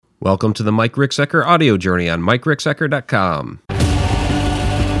Welcome to the Mike Ricksecker audio journey on MikeRicksecker.com.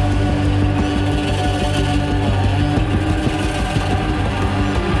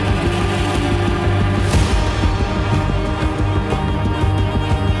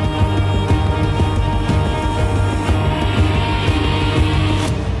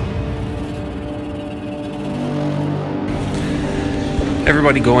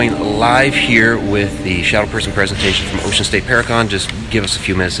 Everybody going live here with the Shadow Person presentation from Ocean State Paracon. Just give us a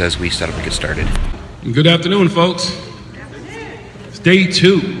few minutes as we set up and get started. Good afternoon, folks. It's day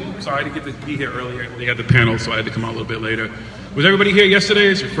 2. Sorry I didn't get to be here earlier. They had the panel, so I had to come out a little bit later. Was everybody here yesterday?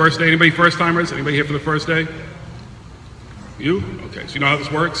 It's your first day. Anybody first-timers? Anybody here for the first day? You? Okay, so you know how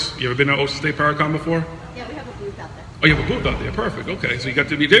this works? You ever been to Ocean State Paracon before? Yeah, we have a booth out there. Oh, you have a booth out there. Perfect. Okay, so you got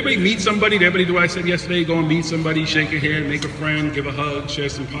to meet. Did everybody meet somebody? Did everybody do what I said yesterday? Go and meet somebody, shake a hand, make a friend, give a hug, share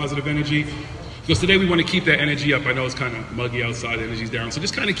some positive energy. Because today we want to keep that energy up. I know it's kind of muggy outside, energy's down. So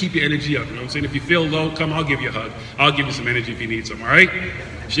just kind of keep your energy up. You know what I'm saying? If you feel low, come, I'll give you a hug. I'll give you some energy if you need some, all right?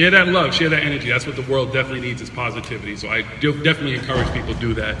 Share that love, share that energy. That's what the world definitely needs, is positivity. So I definitely encourage people to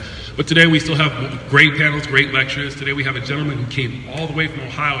do that. But today we still have great panels, great lectures. Today we have a gentleman who came all the way from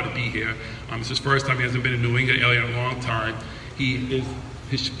Ohio to be here. It's his first time. He hasn't been in New England area in a long time.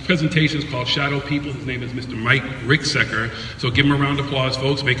 His presentation is called Shadow People. His name is Mr. Mike Ricksecker. So give him a round of applause,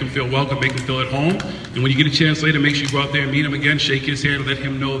 folks. Make him feel welcome, make him feel at home. And when you get a chance later, make sure you go out there and meet him again, shake his hand, let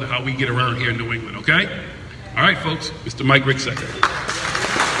him know how we get around here in New England, okay? All right, folks, Mr. Mike Ricksecker.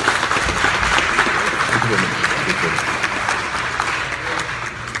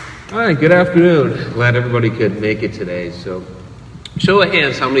 All right, good afternoon. Glad everybody could make it today. So, show of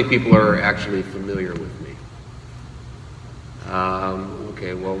hands, how many people are actually familiar with me?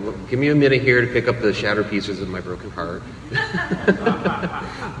 Okay, well, give me a minute here to pick up the shattered pieces of my broken heart.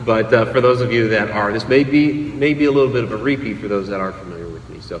 But for those of you that are, this may be a little bit of a repeat for those that are familiar with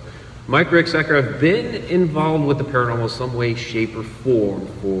me. So, Mike Ricksecker, I've been involved with the paranormal some way, shape, or form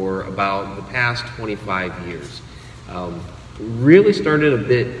for about the past 25 years. Really started a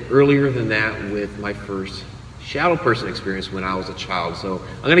bit earlier than that with my first shadow person experience when I was a child. So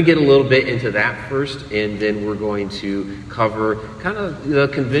I'm going to get a little bit into that first, and then we're going to cover kind of the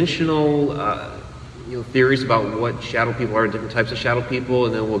conventional theories about what shadow people are, different types of shadow people,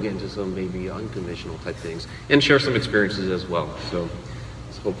 and then we'll get into some maybe unconventional type things and share some experiences as well. So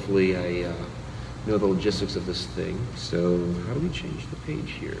hopefully I know the logistics of this thing. So how do we change the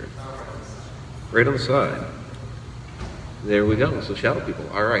page here? Right on the side. There we go. So shadow people.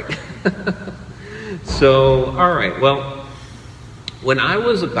 All right. So, all right. Well, when I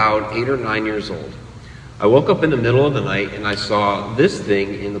was about 8 or 9 years old, I woke up in the middle of the night and I saw this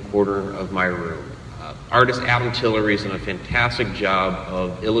thing in the corner of my room. Artist Adam Tillery's done a fantastic job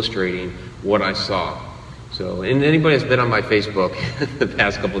of illustrating what I saw. So, and anybody that's been on my Facebook the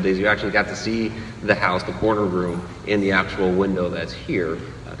past couple of days, you actually got to see the house, the corner room, and the actual window that's here.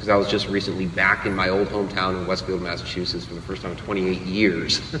 Because I was just recently back in my old hometown in Westfield, Massachusetts for the first time in 28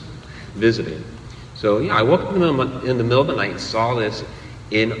 years visiting. So yeah, I woke up in the middle of the night and saw this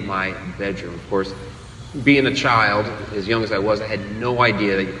in my bedroom. Of course, being a child, as young as I was, I had no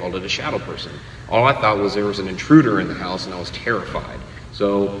idea that you called it a shadow person. All I thought was there was an intruder in the house and I was terrified.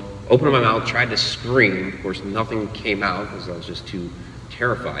 So opened my mouth, tried to scream. Of course, nothing came out because I was just too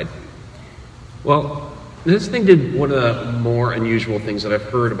terrified. Well, this thing did one of the more unusual things that I've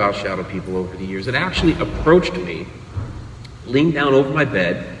heard about shadow people over the years. It actually approached me, leaned down over my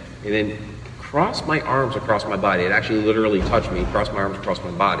bed, and then crossed my arms across my body. It actually literally touched me, crossed my arms across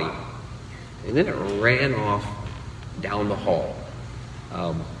my body. And then it ran off down the hall.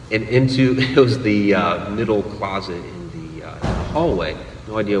 And it was the middle closet in the hallway.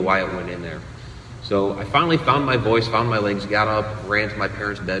 No idea why it went in there. So I finally found my voice, found my legs, got up, ran to my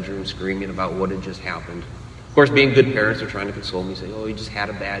parents' bedroom screaming about what had just happened. Of course, being good parents, they're trying to console me, saying, oh, you just had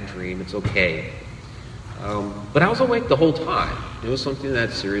a bad dream, it's okay. But I was awake the whole time. It was something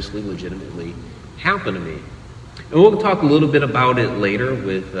that seriously, legitimately happened to me. And we'll talk a little bit about it later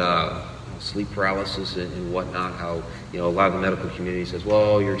with sleep paralysis and whatnot, how a lot of the medical community says,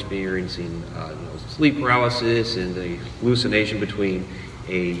 well, you're experiencing sleep paralysis and the hallucination between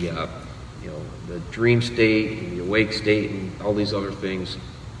the dream state and the awake state and all these other things.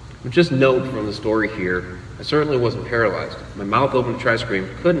 But just note from the story here, I certainly wasn't paralyzed. My mouth opened to try to scream,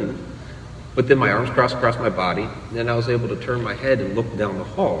 couldn't, but then my arms crossed across my body, and then I was able to turn my head and look down the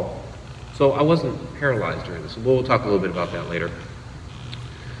hall. So I wasn't paralyzed during this. We'll talk a little bit about that later.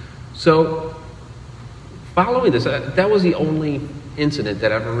 So following this, that was the only incident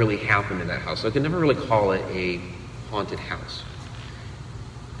that ever really happened in that house. So I could never really call it a haunted house.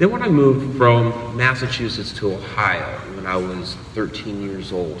 Then when I moved from Massachusetts to Ohio when I was 13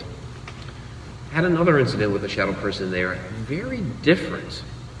 years old, I had another incident with a shadow person there, very different.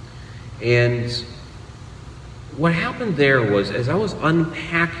 And what happened there was, as I was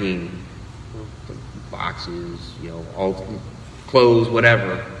unpacking the boxes, all clothes,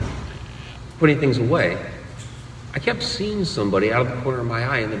 whatever, putting things away, I kept seeing somebody out of the corner of my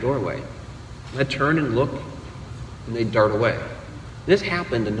eye in the doorway. And I'd turn and look, and they'd dart away. This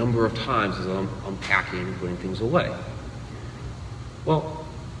happened a number of times as I'm unpacking and putting things away. Well,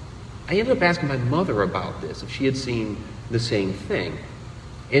 I ended up asking my mother about this, if she had seen the same thing.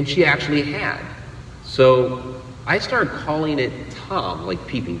 And she actually had. So I started calling it Tom, like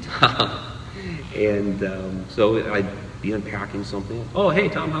Peeping Tom. And so I'd be unpacking something. Oh, hey,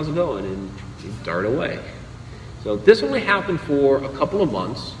 Tom, how's it going? And he'd dart away. So this only happened for a couple of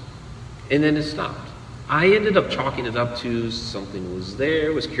months, and then it stopped. I ended up chalking it up to something was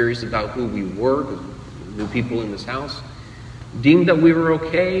there, was curious about who we were, new people in this house, deemed that we were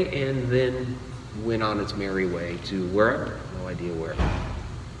okay, and then went on its merry way to wherever, no idea where.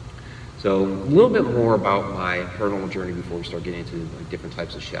 So a little bit more about my paranormal journey before we start getting into different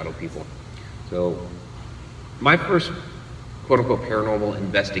types of shadow people. So my first quote-unquote paranormal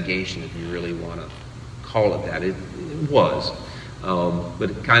investigation, if you really want to call it that, it was, but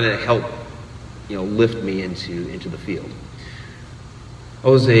it kind of helped lift me into the field. I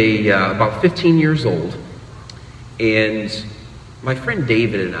was about 15 years old, and my friend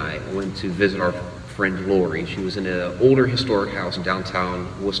David and I went to visit our friend Lori. She was in an older historic house in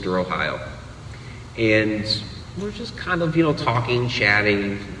downtown Worcester, Ohio. And we're just kind of, talking,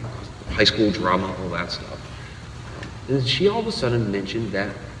 chatting, high school drama, all that stuff. And she all of a sudden mentioned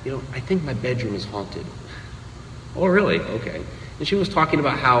that, I think my bedroom is haunted. Oh, really? Okay. And she was talking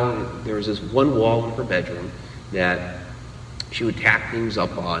about how there was this one wall in her bedroom that she would tack things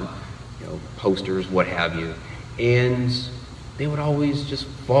up on, posters, what have you, and they would always just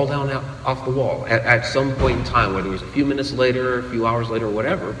fall down off the wall at some point in time, whether it was a few minutes later, a few hours later,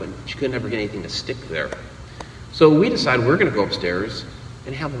 whatever, but she could never get anything to stick there. So we decided we're going to go upstairs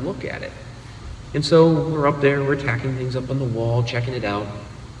and have a look at it. And so we're up there, we're tacking things up on the wall, checking it out.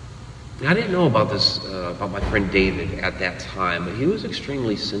 And I didn't know about this, about my friend David at that time, but he was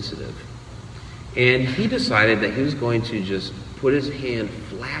extremely sensitive. And he decided that he was going to just put his hand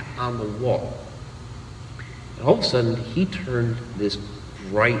flat on the wall. And all of a sudden, he turned this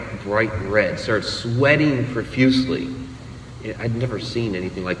bright red, started sweating profusely. I'd never seen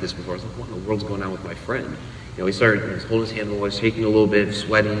anything like this before. I was like, what in the world's going on with my friend? He started holding his hand on the wall, shaking a little bit,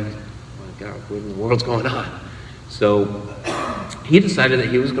 sweating. Oh my God, what in the world's going on? So he decided that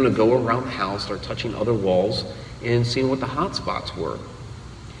he was going to go around the house, start touching other walls, and seeing what the hot spots were.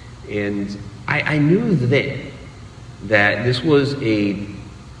 And I knew then that this was a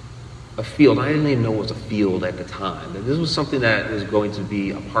field. I didn't even know it was a field at the time. That this was something that was going to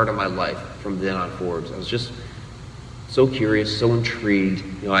be a part of my life from then on forwards. I was just so curious, so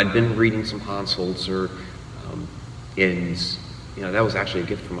intrigued. I'd been reading some Hans Holzer, and that was actually a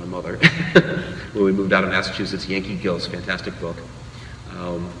gift from my mother when we moved out of Massachusetts. Yankee Ghost, fantastic book.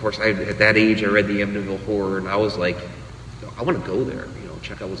 Of course, at that age, I read the Amityville Horror, and I was like, I want to go there,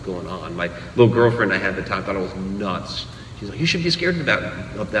 check out what's going on. My little girlfriend I had at the time thought I was nuts. She's like, you should be scared of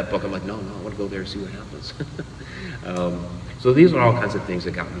that book. I'm like, no, I want to go there and see what happens. So these are all kinds of things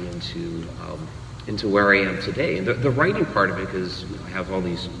that got me into where I am today. And the writing part of it, because I have all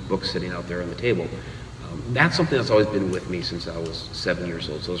these books sitting out there on the table, that's something that's always been with me since I was 7 years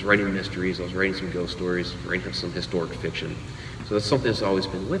old. So I was writing mysteries, I was writing some ghost stories, writing some historic fiction. So that's something that's always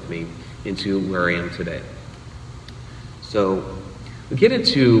been with me into where I am today. So we get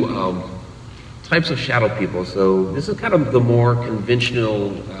into types of shadow people. So this is kind of the more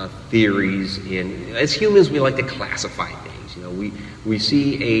conventional theories. And as humans, we like to classify things. We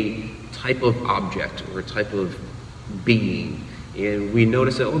see a type of object or a type of being, and we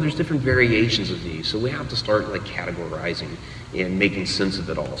notice that, there's different variations of these. So we have to start categorizing and making sense of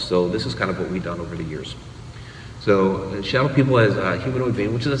it all. So this is kind of what we've done over the years. So shadow people as a humanoid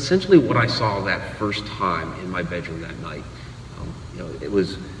being, which is essentially what I saw that first time in my bedroom that night. It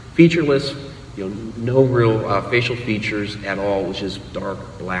was featureless, no real facial features at all. It was just dark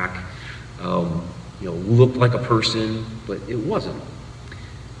black. Looked like a person, but it wasn't.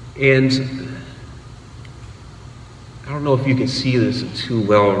 And I don't know if you can see this too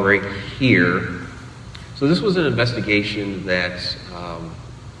well right here. So this was an investigation that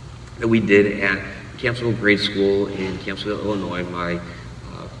we did at Campbellsville Grade School in Campbellsville, Illinois.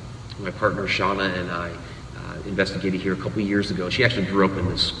 My partner Shauna and I investigated here a couple years ago. She actually grew up in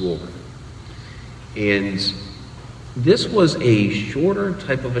this school. And This was a shorter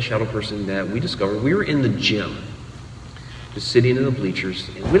type of a shadow person that we discovered. We were in the gym, just sitting in the bleachers,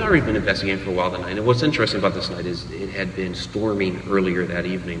 and we'd already been investigating for a while that night. And what's interesting about this night is it had been storming earlier that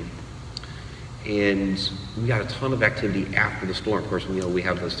evening, and we got a ton of activity after the storm. Of course, we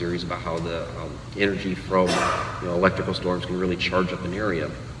have those theories about how the energy from electrical storms can really charge up an area.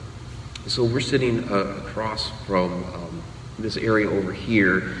 So we're sitting across from this area over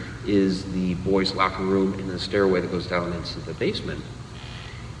here is the boys' locker room and the stairway that goes down into the basement.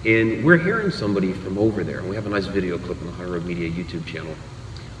 And we're hearing somebody from over there. And we have a nice video clip on the High Road Media YouTube channel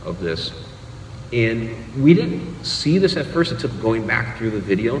of this. And we didn't see this at first. It took going back through the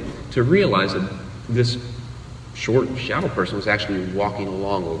video to realize that this short shadow person was actually walking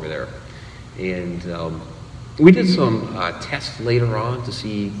along over there. And we did some tests later on to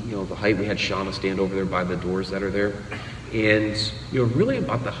see the height. We had Shauna stand over there by the doors that are there. And really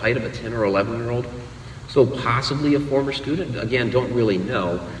about the height of a 10 or 11-year-old. So possibly a former student. Again, don't really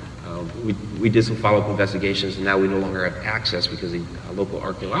know. We did some follow-up investigations, and now we no longer have access because the local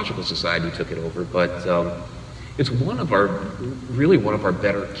archaeological society took it over. But it's one of our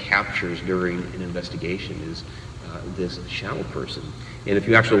better captures during an investigation is this shadow person. And if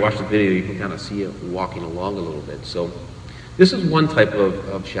you actually watch the video, you can kind of see it walking along a little bit. So this is one type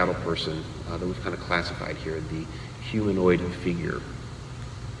of shadow person that we've kind of classified here, the humanoid figure.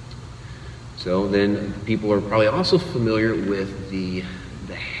 So then people are probably also familiar with the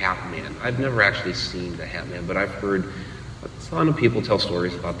Hat Man. I've never actually seen the Hat Man, but I've heard a ton of people tell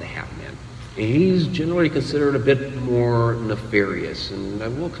stories about the Hat Man. And he's generally considered a bit more nefarious, and I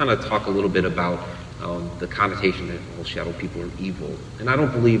will kind of talk a little bit about the connotation that all shadow people are evil, and I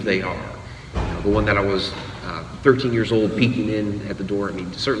don't believe they are. The one that I was 13 years old peeking in at the door, I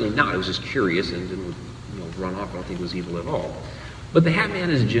mean, certainly not. I was just curious and didn't run off. I don't think it was evil at all. But the Hat Man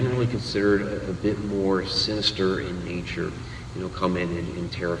is generally considered a bit more sinister in nature. Come in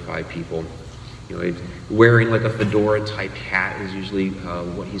and terrify people. Wearing like a fedora type hat is usually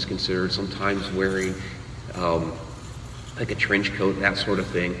what he's considered. Sometimes wearing like a trench coat, that sort of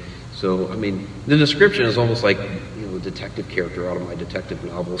thing. So, I mean, the description is almost like a detective character out of my detective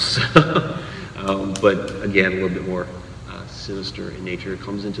novels. But again, a little bit more sinister in nature. It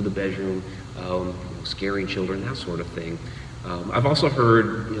comes into the bedroom, scaring children, that sort of thing. I've also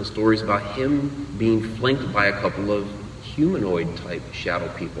heard stories about him being flanked by a couple of humanoid type shadow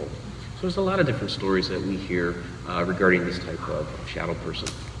people. So there's a lot of different stories that we hear regarding this type of shadow person.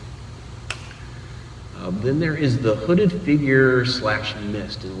 Then there is the hooded figure /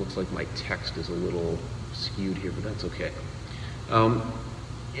 mist, and it looks like my text is a little skewed here, but that's okay.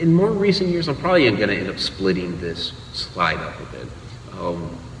 In more recent years, I'm probably going to end up splitting this slide up a bit.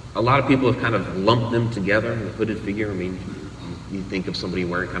 A lot of people have kind of lumped them together, the hooded figure. I mean, you think of somebody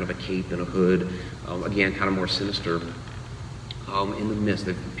wearing kind of a cape and a hood, again, kind of more sinister. In the mist,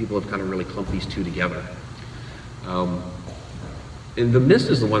 people have kind of really clumped these two together. And the mist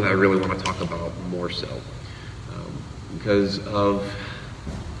is the one that I really want to talk about more so, because of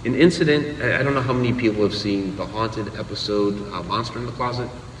an incident. I don't know how many people have seen the haunted episode Monster in the Closet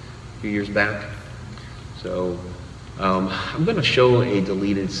a few years back. So I'm going to show a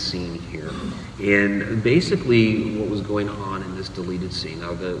deleted scene here, and basically what was going on in this deleted scene.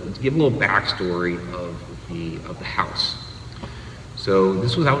 Now, to give a little backstory of the house. So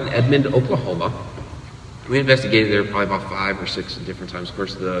this was out in Edmond, Oklahoma. We investigated there probably about 5 or 6 different times. Of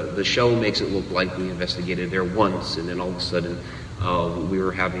course, the show makes it look like we investigated there once, and then all of a sudden we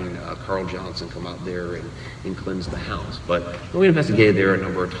were having Carl Johnson come out there and cleanse the house. But we investigated there a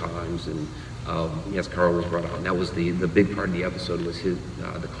number of times, and yes, Carl was brought out. And that was the big part of the episode was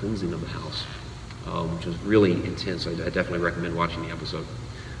the cleansing of the house, which was really intense. I definitely recommend watching the episode.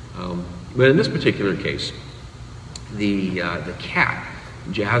 But in this particular case, the cat,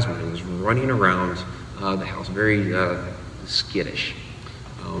 Jasmine, was running around the house, very skittish.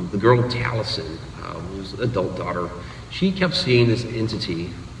 The girl, Taliesin, who's an adult daughter, she kept seeing this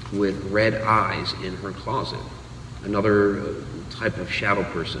entity with red eyes in her closet. Another type of shadow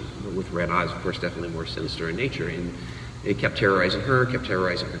person with red eyes, of course, definitely more sinister in nature. And it kept terrorizing her, kept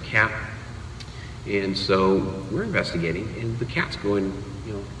terrorizing her cat. And so we're investigating, and the cat's going,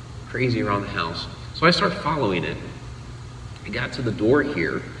 crazy around the house. So I start following it. I got to the door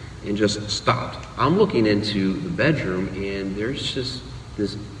here and just stopped. I'm looking into the bedroom, and there's just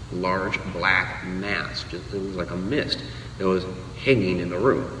this large black mass. It was like a mist that was hanging in the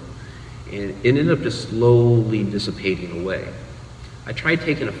room. And it ended up just slowly dissipating away. I tried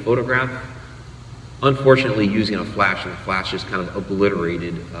taking a photograph, unfortunately using a flash, and the flash just kind of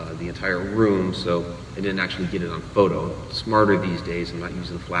obliterated the entire room, so I didn't actually get it on photo. Smarter these days, I'm not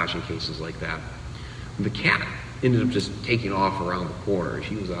using the flash in cases like that. The cat ended up just taking off around the corner, and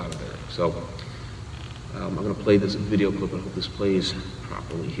she was out of there. So I'm going to play this video clip. I hope this plays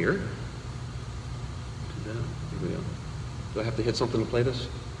properly here. Here we go. Do I have to hit something to play this?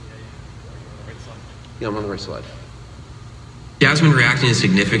 Yeah, I'm on the right side. Jasmine reacting is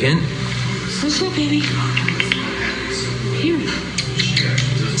significant. What's up, baby? Here.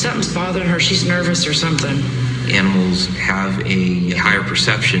 Something's bothering her. She's nervous or something. Animals have a higher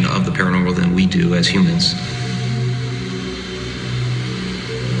perception of the paranormal than we do as humans.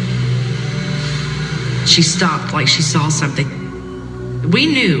 She stopped like she saw something. We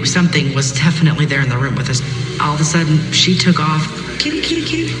knew something was definitely there in the room with us. All of a sudden, she took off. Kitty, kitty,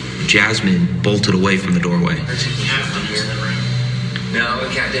 kitty. Jasmine bolted away from the doorway. No, the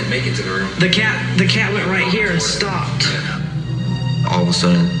cat didn't make it to the room. The cat went right here and stopped. All of a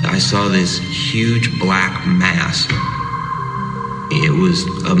sudden, I saw this huge black mass. It was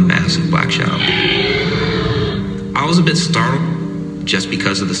a massive black shadow. I was a bit startled just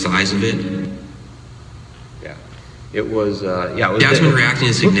because of the size of it. Yeah, it was. It was Jasmine reacting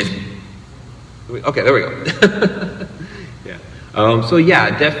is significant. Okay, there we go. Yeah. So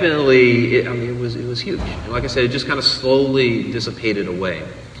yeah, definitely. It was huge. And like I said, it just kind of slowly dissipated away.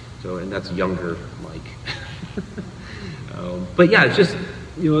 So, and that's younger Mike. But yeah, it's just,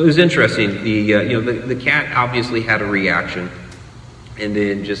 it was interesting. The cat obviously had a reaction, and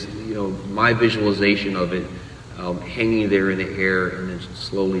then just, my visualization of it hanging there in the air and then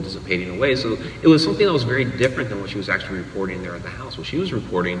slowly dissipating away. So it was something that was very different than what she was actually reporting there at the house. What she was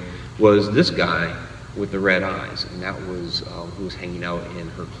reporting was this guy with the red eyes, and that was who was hanging out in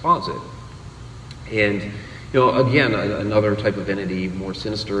her closet. And again, another type of entity, more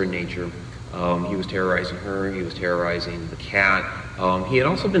sinister in nature. He was terrorizing her, he was terrorizing the cat. He had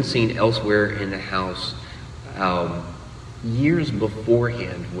also been seen elsewhere in the house years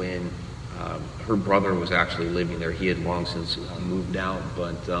beforehand when her brother was actually living there. He had long since moved out,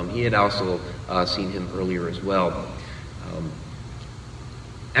 but he had also seen him earlier as well.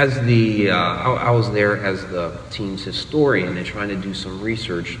 I was there as the team's historian and trying to do some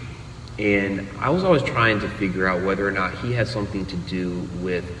research, and I was always trying to figure out whether or not he had something to do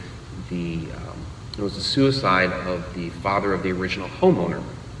with it was the suicide of the father of the original homeowner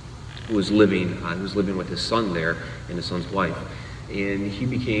who was living with his son there and his son's wife. And he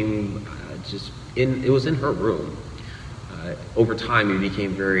became it was in her room. Over time, he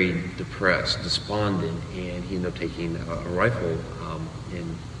became very depressed, despondent, and he ended up taking a rifle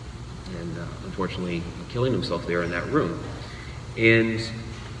and unfortunately killing himself there in that room. And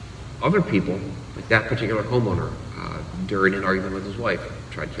other people, like that particular homeowner, during an argument with his wife,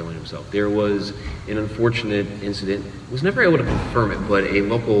 tried killing himself. There was an unfortunate incident. Was never able to confirm it, but a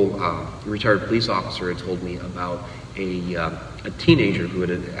local retired police officer had told me about a teenager who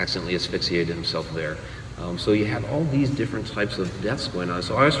had accidentally asphyxiated himself there. So you had all these different types of deaths going on.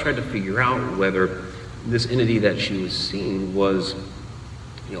 So I was trying to figure out whether this entity that she was seeing was,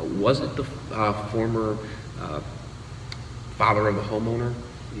 was it the former father of the homeowner?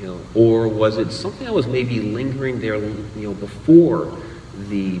 Or was it something that was maybe lingering there, before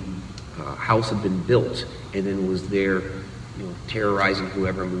the house had been built, and then was there, terrorizing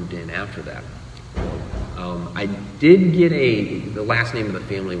whoever moved in after that. I did get the last name of the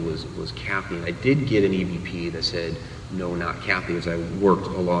family was Kathy, and I did get an EVP that said, no, not Kathy, as I worked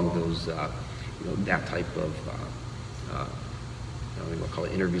along those, that type of, I don't know what to call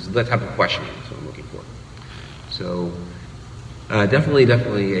it, interviews, that type of questioning is what I'm looking for. So,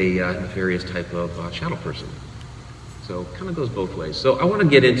 definitely a nefarious type of shadow person. So kind of goes both ways. So I want to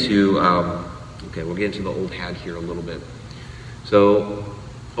get into, we'll get into the old hag here a little bit. So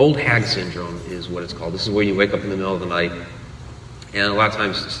old hag syndrome is what it's called. This is where you wake up in the middle of the night, and a lot of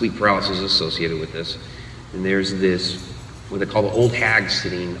times sleep paralysis is associated with this. And there's this, what they call the old hag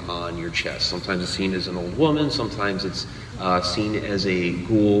sitting on your chest. Sometimes it's seen as an old woman, sometimes it's seen as a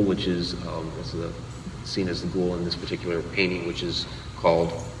ghoul, which is seen as the ghoul in this particular painting, which is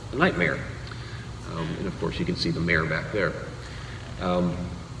called a nightmare. And of course you can see the mare back there.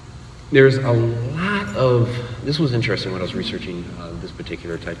 There's a lot of, this was interesting when I was researching this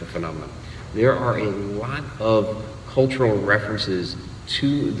particular type of phenomenon. There are a lot of cultural references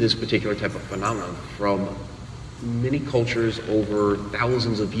to this particular type of phenomenon from many cultures over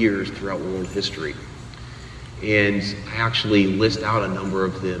thousands of years throughout world history. And I actually list out a number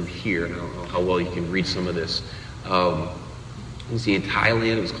of them here, and I don't know how well you can read some of this. You see in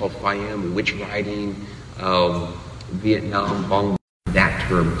Thailand, it was called Phayam, witch riding, Vietnam, Bong, that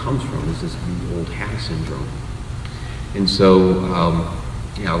term comes from, is this old hag syndrome. And so,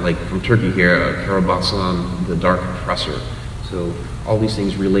 like from Turkey here, Karabasan, the dark oppressor. So all these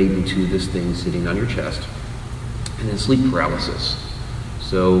things relating to this thing sitting on your chest. and then sleep paralysis.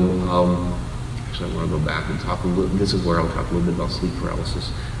 So actually I want to go back and talk a little, this is where I'll talk a little bit about sleep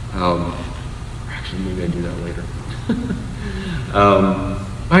paralysis. Actually, maybe I do that later.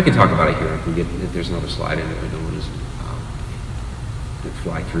 I can talk about it here if there's another slide in it. I don't want to just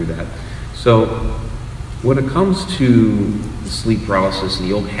fly through that. So when it comes to the sleep paralysis and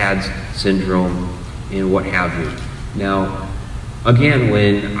the old HADS syndrome and what have you. Now, again,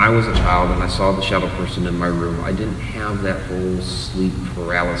 when I was a child and I saw the shadow person in my room, I didn't have that whole sleep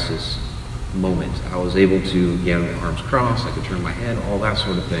paralysis moment. I was able to, again, with arms crossed, I could turn my head, all that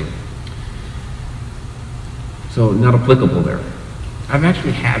sort of thing. So not applicable there. I've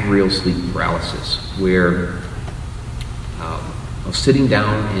actually had real sleep paralysis where I was sitting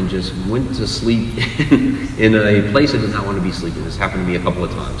down and just went to sleep in a place I did not want to be sleeping. This happened to me a couple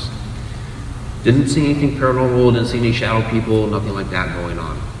of times. Didn't see anything paranormal, didn't see any shadow people, nothing like that going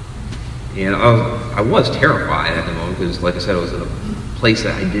on. And I was terrified at the moment because, like I said, it was in a place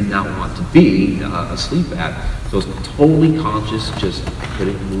that I did not want to be asleep at. So I was totally conscious, just I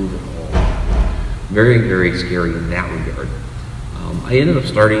couldn't move at all. Very, very scary in that regard. I ended up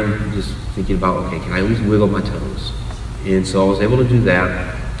starting just thinking about, okay, can I at least wiggle my toes? And so I was able to do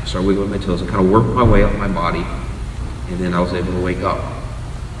that, start wiggling my toes and kind of work my way up my body, and then I was able to wake up.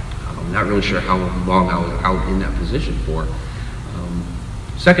 I'm not really sure how long I was out in that position for.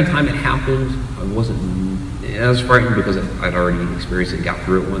 Second time it happened, I wasn't as frightened because I'd already experienced it and got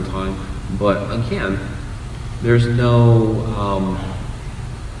through it one time. But again, there's no,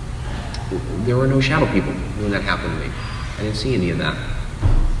 there were no shadow people when that happened to me. I didn't see any of that.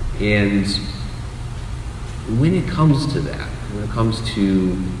 And when it comes to that, when it comes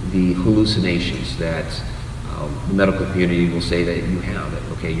to the hallucinations that the medical community will say that you have, that,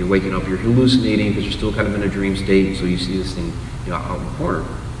 okay, you're waking up, you're hallucinating because you're still kind of in a dream state, so you see this thing, out in the corner.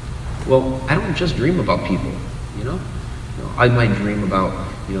 Well, I don't just dream about people, I might dream about,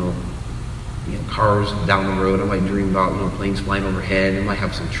 cars down the road. I might dream about, planes flying overhead. I might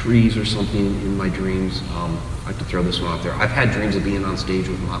have some trees or something in my dreams. I like to throw this one out there. I've had dreams of being on stage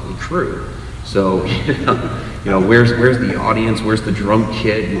with Motley Crue. So, where's the audience? Where's the drum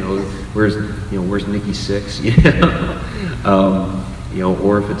kit? Where's Nikki Sixx?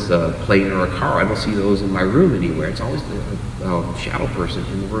 Or if it's a plane or a car, I don't see those in my room anywhere. It's always a shadow person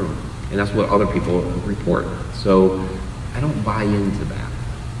in the room, and that's what other people report. So, I don't buy into that.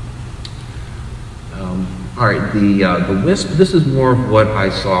 All right, the wisp. This is more of what I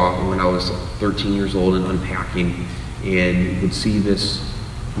saw when I was 13 years old and unpacking, and you would see this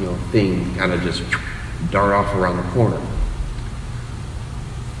thing kind of just dart off around the corner.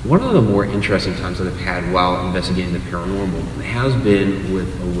 One of the more interesting times that I've had while investigating the paranormal has been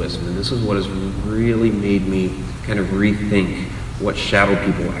with a wisp, and this is what has really made me kind of rethink what shadow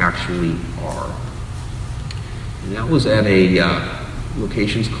people actually are. And that was at a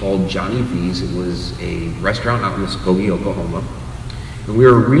location called Johnny V's. It was a restaurant out in Muskogee, Oklahoma. And we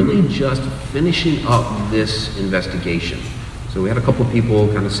were really just finishing up this investigation. So we had a couple of people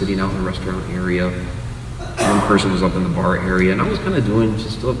kind of sitting out in the restaurant area. One person was up in the bar area, and I was kind of doing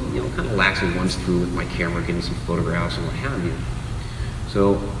just, kind of laxing once through with my camera, getting some photographs and what have you.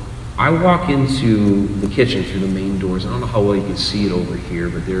 So I walk into the kitchen through the main doors. I don't know how well you can see it over here,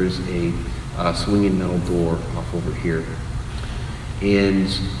 but there's a swinging metal door off over here. And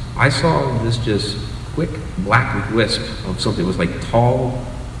I saw this just quick black wisp of something. It was like tall,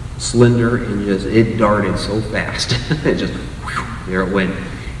 slender, and it darted so fast. It just, there it went.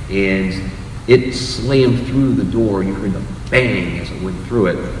 And it slammed through the door. You heard the bang as it went through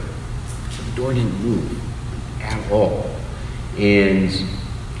it. But the door didn't move at all. And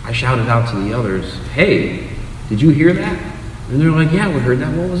I shouted out to the others, "Hey, did you hear that?" And they're like, "Yeah, we heard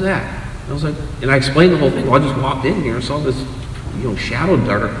that. What was that?" And I was like, and I explained the whole thing. Well, I just walked in here and saw this, shadow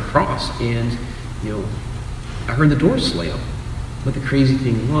dart across, and, I heard the door slam. But the crazy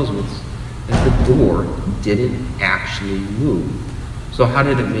thing was that the door didn't actually move. So how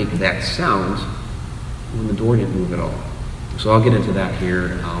did it make that sound when the door didn't move at all? So I'll get into that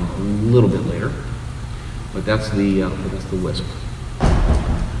here a little bit later. But that's the wisp.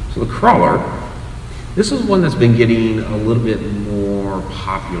 So the crawler. This is one that's been getting a little bit more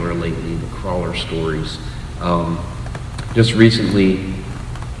popular lately, the crawler stories. Just recently,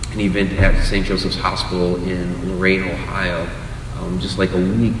 an event at St. Joseph's Hospital in Lorain, Ohio, just like a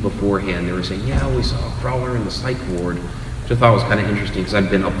week beforehand, they were saying, yeah, we saw a crawler in the psych ward, which I thought was kind of interesting because I've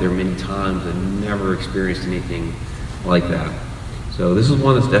been up there many times and never experienced anything like that. So this is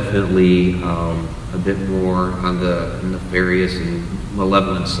one that's definitely a bit more on the nefarious and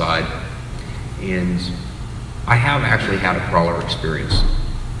malevolent side. And I have actually had a crawler experience.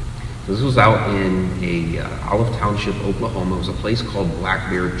 So this was out in Olive Township, Oklahoma. It was a place called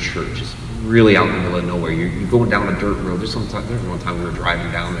Black Bear Church. It's really out in the middle of nowhere. You're going down a dirt road. There's one time we were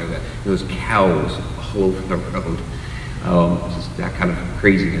driving down there that there was cows all over the road. Just that kind of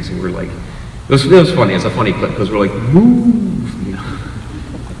craziness. And we're like, it was funny. It's a funny clip because we're like, move, you know,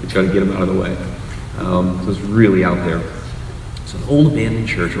 we try to get them out of the way. So it's really out there. It's an old abandoned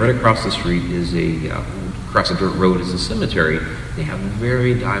church. Right across the street is across a dirt road is a cemetery. They have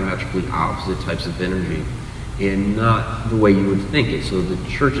very diametrically opposite types of energy, and not the way you would think it. So the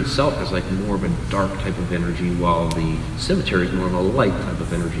church itself has like more of a dark type of energy, while the cemetery is more of a light type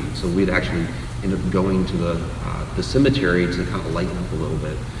of energy. So we'd actually end up going to the cemetery to kind of lighten up a little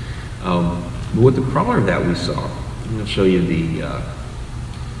bit. But with the crawler that we saw, I'm going to show you the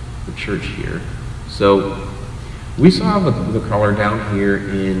church here. So we saw the crawler down here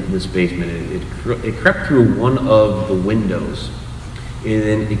in this basement. It crept through one of the windows, and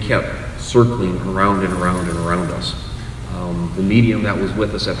then it kept circling around and around and around us. The medium that was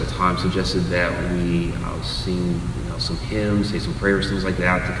with us at the time suggested that we sing some hymns, say some prayers, things like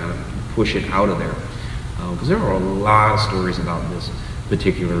that, to kind of push it out of there. Because there are a lot of stories about this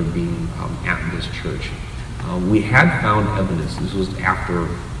particular being at this church. We had found evidence, this was after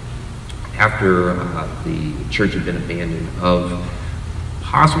the church had been abandoned, of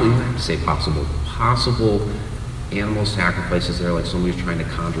possible, you have to say possible animal sacrifices there, like somebody's trying to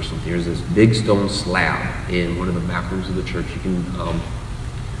conjure something. There's this big stone slab in one of the back rooms of the church. You can,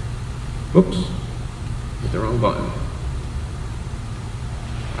 oops, hit the wrong button.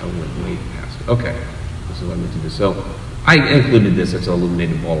 I went way past it. Okay, this is what I meant to do. So I included this. It's an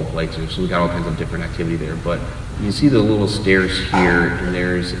illuminated ball of light, so we got all kinds of different activity there. But you see the little stairs here, and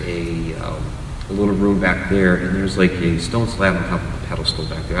there's a little room back there, and there's like a stone slab on top of a pedestal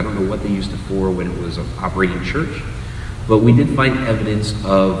back there. I don't know what they used it for when it was an operating church, but we did find evidence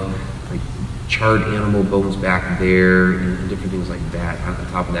of like charred animal bones back there and different things like that on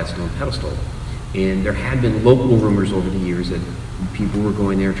top of that stone pedestal. And there had been local rumors over the years that people were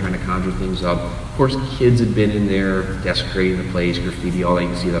going there trying to conjure things up. Of course, kids had been in there desecrating the place, graffiti, all that. You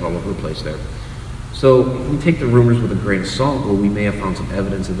can see that all over the place there. So we take the rumors with a grain of salt, but we may have found some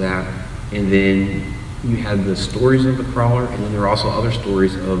evidence of that. And then you had the stories of the crawler, and then there are also other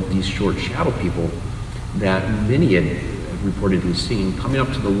stories of these short shadow people that many had reportedly seen coming up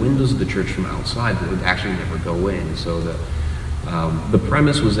to the windows of the church from outside, but would actually never go in. So the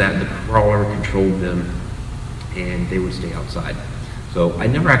premise was that the crawler controlled them and they would stay outside. So I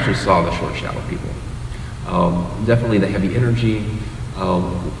never actually saw the short shadow people. Definitely the heavy energy,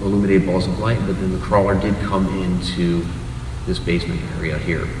 illuminated balls of light, but then the crawler did come into this basement area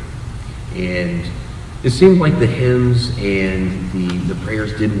here. And it seemed like the hymns and the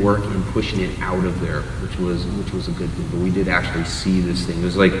prayers did work in pushing it out of there, which was a good thing. But we did actually see this thing. It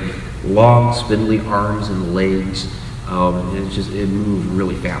was like long, spindly arms and legs, and it moved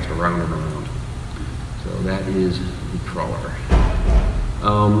really fast around and around. So that is the crawler.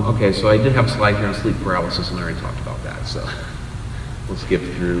 Okay, so I did have a slide here on sleep paralysis, and I already talked about that. So we'll skip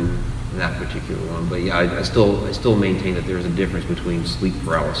through that particular one. But yeah, I still maintain that there's a difference between sleep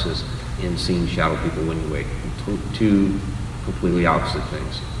paralysis and seeing shadow people when you wake. Two completely opposite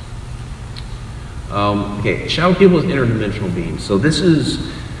things. Okay, shadow people is interdimensional beings. So this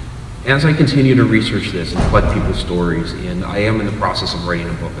is, as I continue to research this and collect people's stories, and I am in the process of writing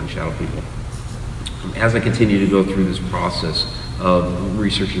a book on shadow people. As I continue to go through this process of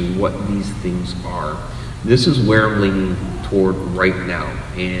researching what these things are, this is where I'm leaning toward right now,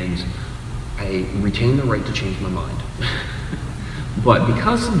 and I retain the right to change my mind. But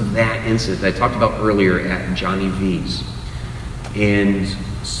because of that incident that I talked about earlier at Johnny V's, and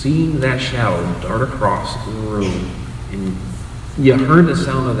seeing that shadow dart across the room, and you heard the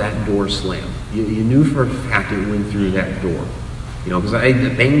sound of that door slam. You knew for a fact it went through that door. You know, because I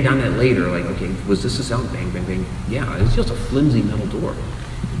banged on it later, like, okay, was this a sound? Bang, bang, bang. Yeah, it's just a flimsy metal door.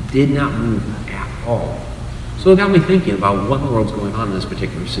 It did not move at all. So it got me thinking about what in the world's going on in this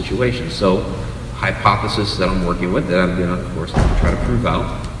particular situation. So, hypothesis that I'm working with, that I'm going to, of course, try to prove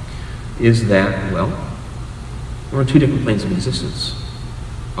out, is that, well, we're on two different planes of existence,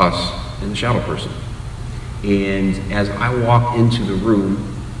 us and the shadow person. And as I walked into the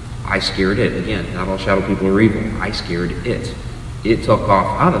room, I scared it. Again, not all shadow people are evil. I scared it. It took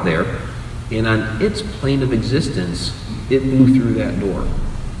off out of there, and on its plane of existence, it blew through that door.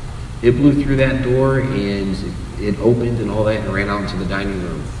 It blew through that door, and it opened and all that, and ran out into the dining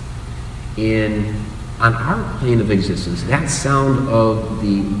room. And on our plane of existence, that sound of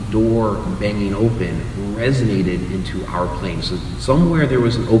the door banging open resonated into our plane. So somewhere there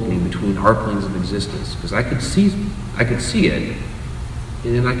was an opening between our planes of existence, because I could see it,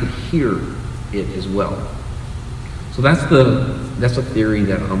 and then I could hear it as well. So that's a theory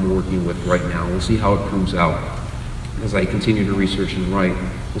that I'm working with right now. We'll see how it proves out. As I continue to research and write,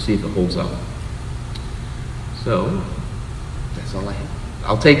 we'll see if it holds up. So, that's all I have.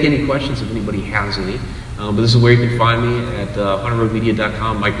 I'll take any questions if anybody has any. But this is where you can find me at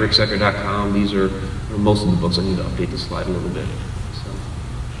haunterroadmedia.com, MikeRicksecker.com. These are most of the books. I need to update the slide a little bit. So,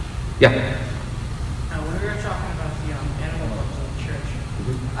 yeah. Now, when we were talking about the animal books in the church,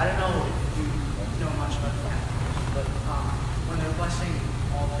 I don't know if you know much about that, but when they're blessing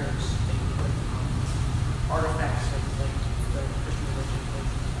altars, they put artifacts of like the Christian religion, like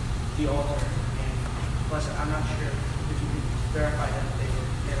the altar, and bless it. I'm not sure if you could verify that they were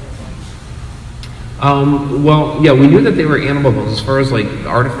animal bones. Well, yeah, we knew that they were animal bones. As far as like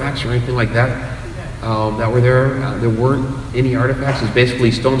artifacts or anything like that, that were there, there weren't any artifacts. It's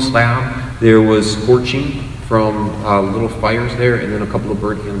basically stone slab. There was scorching from little fires there, and then a couple of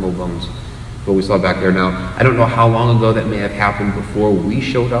burnt animal bones. What we saw back there. Now, I don't know how long ago that may have happened before we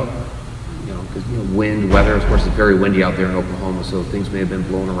showed up. Because wind, weather. Of course, it's very windy out there in Oklahoma, so things may have been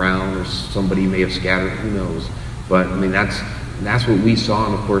blown around, or somebody may have scattered. Who knows? But I mean, that's what we saw,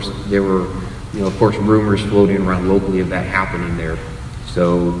 and of course, there were, of course, rumors floating around locally of that happening there.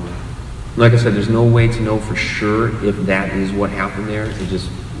 So, like I said, there's no way to know for sure if that is what happened there. It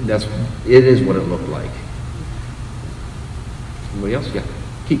is what it looked like. Anybody else? Yeah,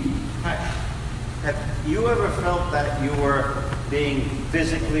 Keith. Hi. Have you ever felt that you were being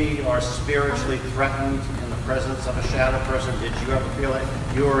physically or spiritually threatened in the presence of a shadow person? Did you ever feel like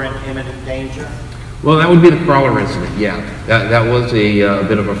you were in imminent danger? Well, that would be the crawler incident, yeah. That was a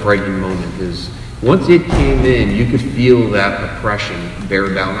bit of a frightening moment, because once it came in, you could feel that oppression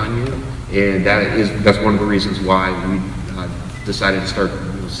bear down on you, and that's one of the reasons why we decided to start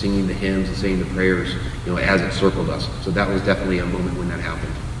singing the hymns and saying the prayers, as it circled us. So that was definitely a moment when that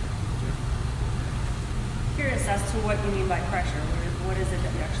happened. Curious as to what you mean by pressure. What is it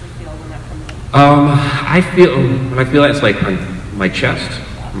that you actually feel when that comes in? When I feel that, it's like on my chest,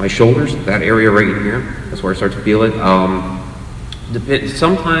 my shoulders, that area right in here. That's where I start to feel it.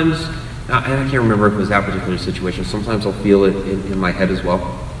 Sometimes, and I can't remember if it was that particular situation. Sometimes I'll feel it in my head as well. Do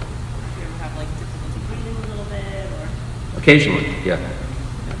you ever have like difficulty breathing a little bit, or? Occasionally, yeah.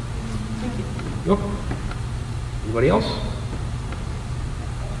 Thank you. Nope. Anybody else?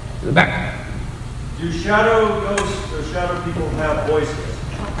 In the back. Do shadow ghosts or shadow people have voices?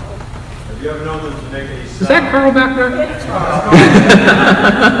 Have you ever known them to make any sound? Is that Carl back there? Good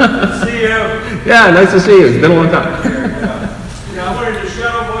to see you. Yeah, nice to see you. It's been a long time. Yeah, I'm wondering, do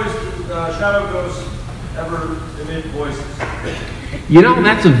shadow ghosts ever emit voices?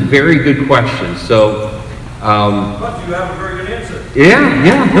 That's a very good question. So, but you have a very good answer. Yeah.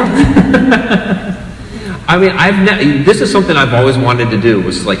 I mean, this is something I've always wanted to do,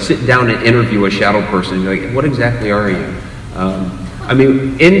 was like sit down and interview a shadow person. Like, what exactly are you? I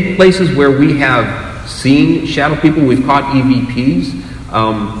mean, in places where we have seen shadow people, we've caught EVPs.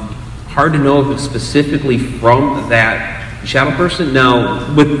 Hard to know if it's specifically from that shadow person.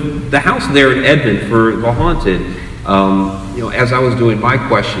 Now, with the house there in Edmond for The Haunted, as I was doing my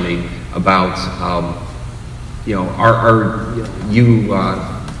questioning about,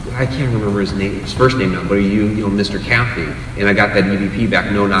 I can't remember his first name now, but are you Mr. Kathy? And I got that EVP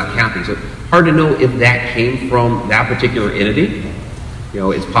back, no, not Kathy. So hard to know if that came from that particular entity.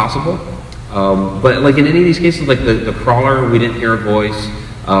 It's possible. But like in any of these cases, like the crawler, we didn't hear a voice.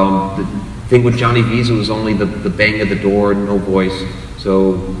 The thing with Johnny Visa was only the bang of the door, no voice.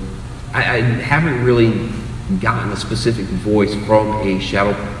 So I haven't really gotten a specific voice from a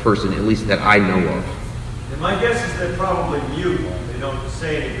shadow person, at least that I know of. And my guess is they're probably mute. They don't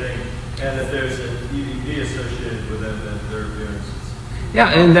say anything, and that there's an EVP associated with them and their appearances. Yeah,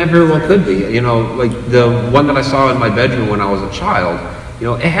 and that very well could be. Like the one that I saw in my bedroom when I was a child,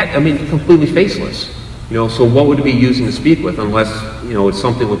 it had, completely faceless. So what would it be using to speak with, unless, it's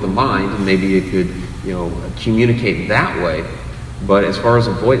something with the mind, and maybe it could, communicate that way. But as far as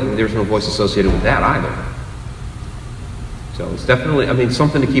a voice, there's no voice associated with that either. So it's definitely,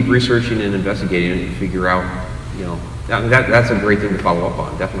 something to keep researching and investigating and figure out, that's a great thing to follow up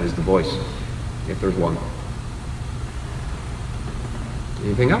on, definitely, is the voice, if there's one.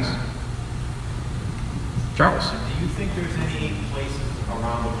 Anything else? Charles? Do you think there's any places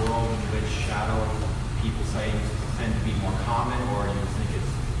around the world in which shadow people sightings tend to be more common, or do you think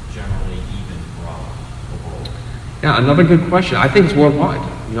it's generally even throughout the world? Yeah, another good question. I think it's worldwide.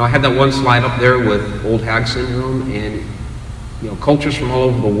 I had that one slide up there with old hag syndrome, and cultures from all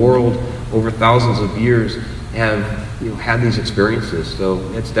over the world over thousands of years have had these experiences. So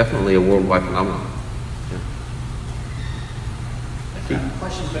it's definitely a worldwide phenomenon. Yeah.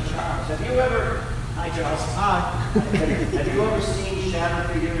 Question for Charles. Have you ever, hi Charles. Hi. Have you ever seen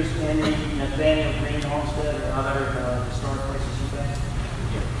shadow figures in the Nathaniel Green Homestead or other historic places you've been?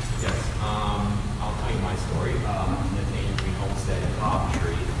 Yes. I'll tell you my story. Nathaniel Green Homestead in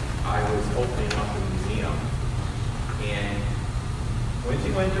Coventry. I was opening up the museum, and once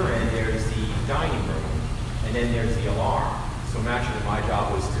you enter in, there's the dining room, and then there's the alarm. So naturally, my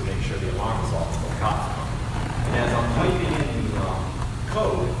job was to make sure the alarm was off before cops come. And as I'm typing in the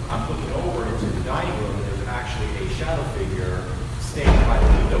code, I'm looking over into the dining room, and there's actually a shadow figure standing by the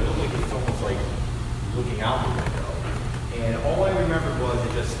window. It looked like it's almost like looking out the window. And all I remembered was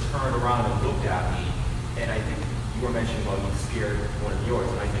it just turned around and looked at me. And I think you were mentioning about you scared one of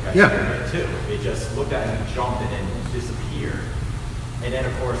yours, and I think I scared it too. It just looked at me, jumped, and then disappeared. And then,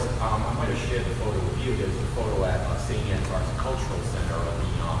 of course, I might have shared the photo with you. There's a photo at St. Anne's Arts and Cultural Center of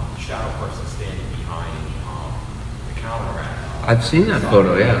the shadow person standing behind the counter at. I've seen that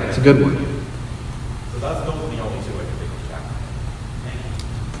photo, yeah. It's a good one. So those are the only two I can think of, Jack.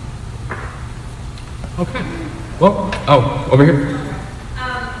 Okay. Well, oh, over here. The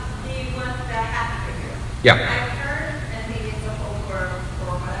one, the hat figure. Yeah. I've heard, and maybe it's a whole or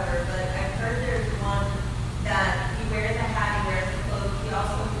whatever, but I've heard there's one that he wears a hat, he wears a cloak. He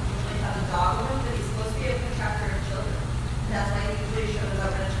also usually has a dog with him, but he's supposed to be a protector of children. And that's why he usually shows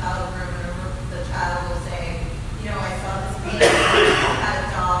up in a child's room, and the child will say, you know, I saw this baby, had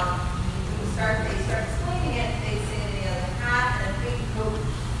a dog. They start explaining it, they say that he has a hat and a big coat,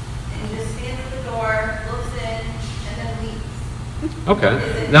 and he just stands at the door, looks in, and then leaves. Okay.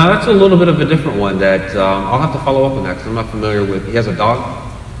 Now that's a little bit of a different one that I'll have to follow up on that because I'm not familiar with. He has a dog?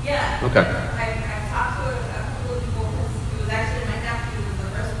 Yeah. Okay. I've talked to a couple of people because it was actually my nephew who was the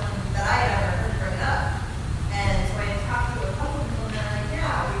first one that I ever heard bring it up. And so I talked to a couple of people and they're like,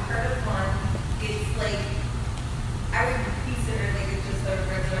 yeah, we've heard of one. It's like, I would consider like it's just a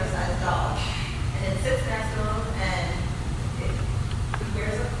regular sized dog. And it sits next to him and he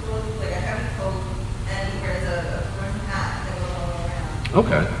wears a cloak, like a heavy coat, and he wears a brim hat that goes all around.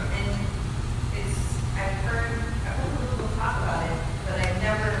 Okay. And I've heard a couple of people talk about it, but I've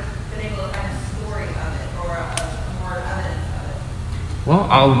never been able to find a story of it or more evidence of it.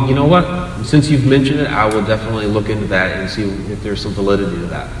 Well, you know what? Since you've mentioned it, I will definitely look into that and see if there's some validity to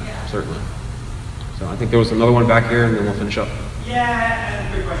that. Yeah. Certainly. So I think there was another one back here, and then we'll finish up. Yeah, I have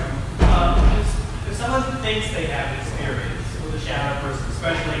a quick question. If someone thinks they have an experience with a shadow person,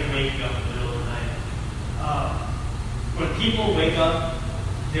 especially waking up in the middle of the night, when people wake up,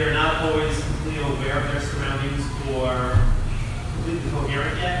 they're not always completely aware of their surroundings or completely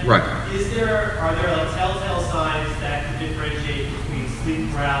coherent yet. Right. Are there like telltale signs that can differentiate between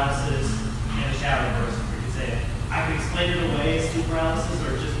sleep paralysis and a shadow person? Where you can say, I can explain it away as sleep paralysis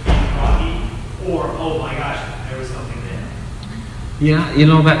or just being groggy, or oh my gosh, there was something there. Yeah, you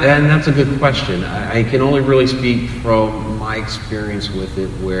know, and that's a good question. I can only really speak from my experience with it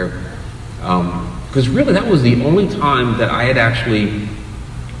where, because really that was the only time that I had actually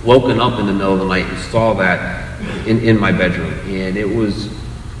woken up in the middle of the night and saw that in my bedroom. And it was,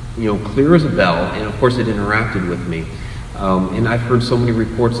 you know, clear as a bell, and of course it interacted with me. And I've heard so many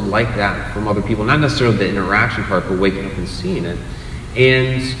reports like that from other people, not necessarily the interaction part, but waking up and seeing it.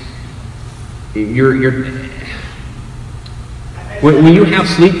 And when you have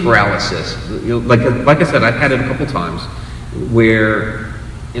sleep paralysis, you know, like I said, I've had it a couple times where,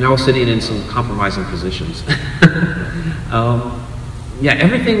 and I was sitting in some compromising positions. Yeah,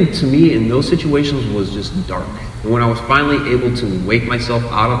 everything to me in those situations was just dark. And when I was finally able to wake myself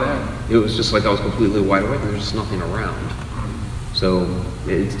out of that, it was just like I was completely wide awake. There was just nothing around. So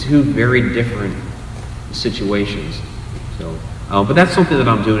it's two very different situations. So. But that's something that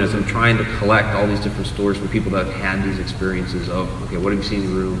I'm doing is I'm trying to collect all these different stories from people that have had these experiences of, okay, what have you seen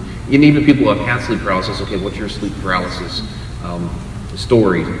in the room? And even people who have had sleep paralysis, okay, what's your sleep paralysis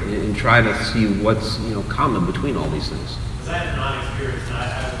story? And try to see what's, you know, common between all these things. Because I have not experienced and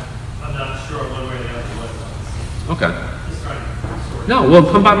I'm not sure one way or the other what it was. Okay. Just trying to sort No, well,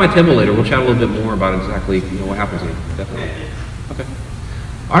 come by my table later. We'll chat a little bit more about exactly, you know, what happens to you. Definitely. Okay.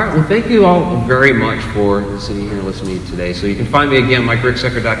 All right, well, thank you all very much for sitting here and listening to me today. So you can find me again,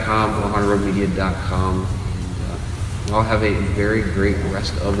 MikeRicksecker.com or HauntedRoadMedia.com. And I'll have a very great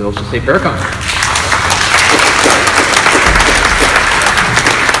rest of the Ocean State Paracon.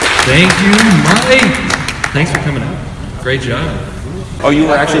 Thank you, Mike. Thanks for coming out. Great job. Oh, you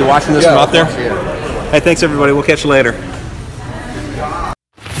were actually watching this from out there? Hey, thanks everybody. We'll catch you later.